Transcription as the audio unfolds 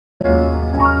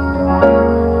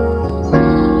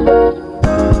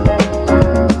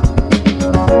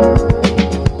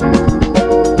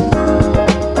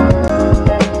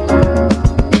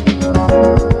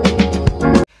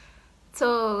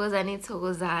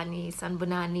Thokozani,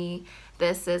 Sanbonani.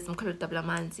 This is Mkhulu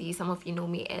Tablamanzi. Some of you know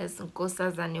me as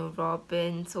Nkosazani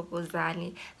Robin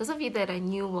Thokozani. Those of you that are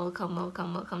new,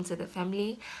 welcome to the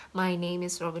family. My name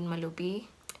is Robin Malubi.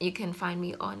 You can find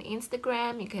me on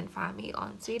Instagram, you can find me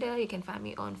on Twitter, you can find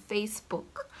me on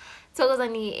Facebook.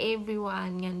 Thokozani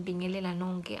everyone, nyanbingelela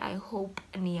nonke. I hope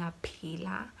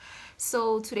niyaphila.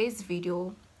 So today's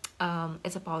video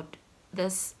is about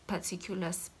this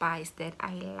particular spice that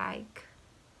I like.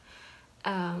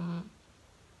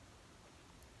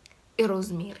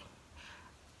 Rosemary,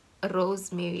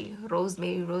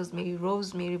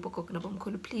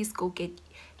 please go get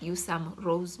you some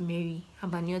rosemary.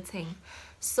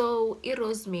 So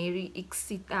rosemary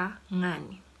iksita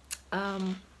ngani.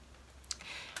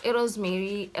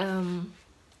 Rosemary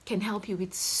can help you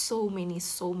with so many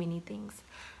things.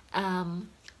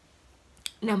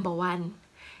 Number one,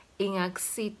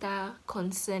 ingaksita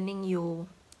concerning your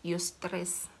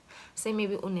stress. Say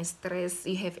maybe on stress,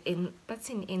 you have that's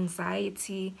in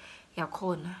anxiety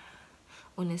yakhona,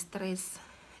 on stress,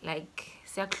 like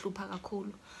siyakuhlupha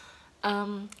kakhulu.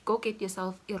 Go get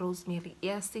yourself a rosemary.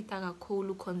 Iyasita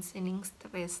kakhulu concerning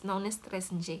stress. Now on stress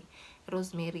nje,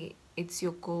 rosemary, it's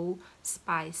your go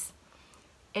spice.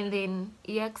 And then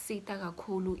iyakusita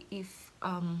kakhulu if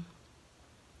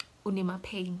unema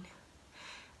pain.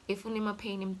 If unema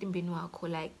pain emtimbeni wakho,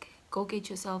 like go get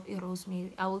yourself a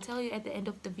rosemary. I will tell you at the end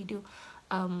of the video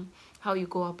how you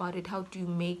go about it, how do you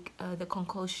make the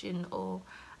concoction, or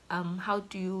how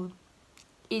do you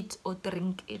eat or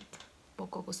drink it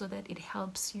so that it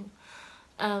helps you.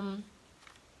 Now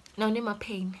name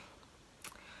pain,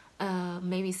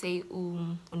 maybe say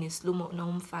uneslumo na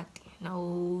umfati na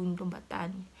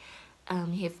undombatani,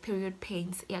 you have period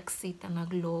pains, iyakusita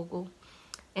nakulogo,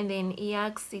 and then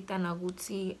iyakusita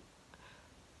nakuthi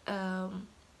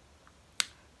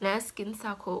na skin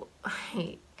sakho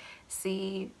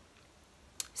see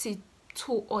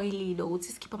too oily, though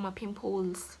it's keep my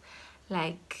pimples.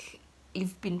 Like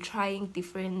you've been trying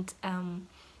different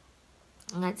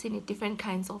different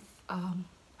kinds of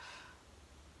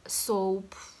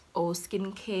soap or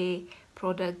skincare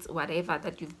products, whatever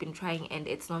that you've been trying, and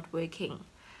it's not working.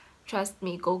 Trust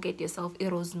me, go get yourself a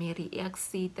rosemary.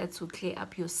 Iyakusita to clear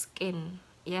up your skin.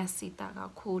 Iyasita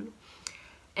kakhulu.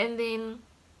 And then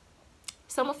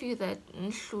some of you that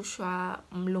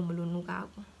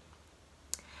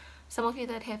some of you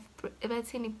that have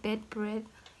any bad breath,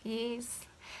 yes,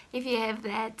 if you have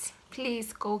that,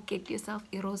 please go get yourself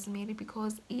a rosemary,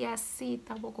 because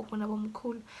iyasita bokokona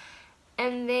bomkhulu.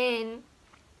 And then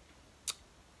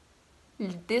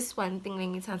this one thing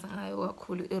ngithanda ngayo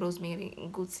kakhulu rosemary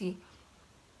ukuthi,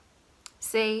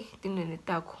 say dinene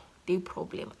takho they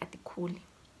problem atikhuli,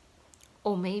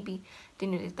 or maybe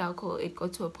dinene takho it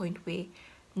got to a point where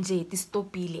nje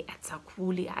tistopile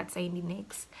atsakhuli atsaini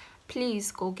next.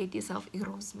 Please go get yourself a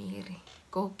rosemary.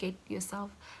 Go get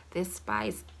yourself this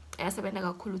spice. Ayasebenza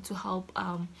kakhulu to help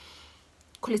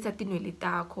khulisa tinwele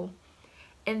takho.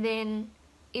 And then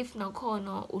if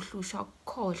nakhona uhlusha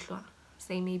ukukhohlwa,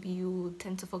 say maybe you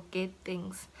tend to forget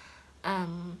things,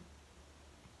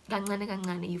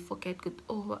 kancane you forget,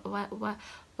 oh,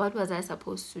 what was I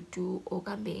supposed to do, or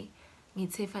kambe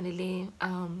ngithe fanele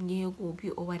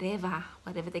or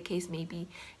whatever the case may be,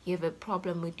 you have a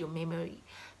problem with your memory,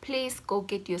 please go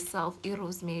get yourself a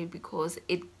rosemary, because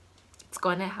it's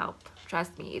gonna help.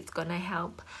 Trust me, it's gonna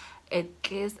help. It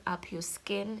clears up your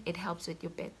skin, it helps with your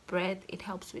bad breath, it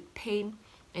helps with pain,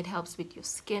 it helps with your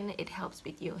skin, it helps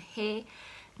with your hair.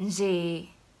 Nje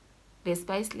the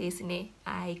spice lesine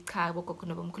I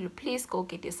please go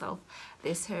get yourself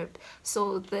this herb.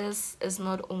 So this is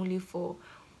not only for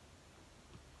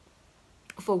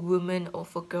women or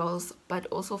for girls, but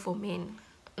also for men.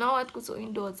 Now what goes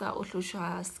in daughter or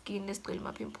skin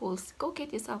pimples, go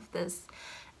get yourself this.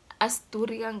 As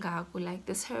like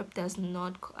this herb does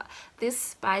not, this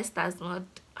spice does not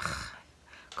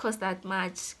cost that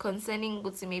much. Concerning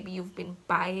maybe you've been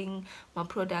buying my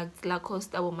products la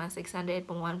cost about 600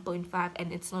 1.5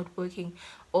 and it's not working,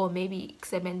 or maybe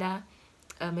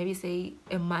maybe say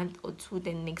a month or two,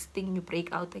 then next thing you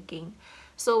break out again.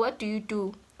 So what do you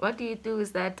do? What do you do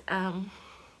is that I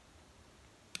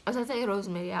say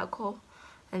rosemary alcohol,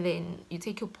 and then you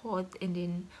take your pot and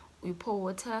then you pour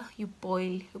water, you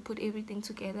boil, you put everything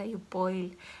together, you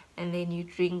boil, and then you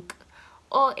drink.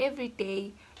 Or every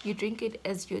day you drink it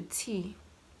as your tea.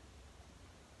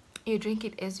 you drink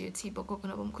it as your tea, but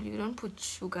coconut bomkulu, you don't put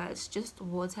sugar. It's just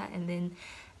water and then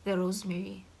the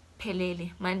rosemary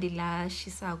pelele mandila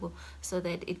shisago, so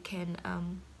that it can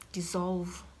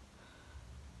dissolve.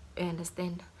 You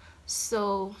understand?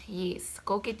 So yes,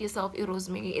 go get yourself a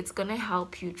rosemary. It's gonna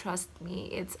help you, trust me.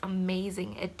 It's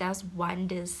amazing. It does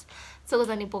wonders.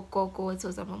 Tsokozani pokoko,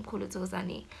 tsokozani mamkhulu,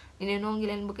 tsokozani.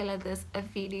 Ninenongile nibukela this a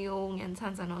video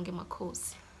ngiyanithanza nonke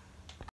makhosi.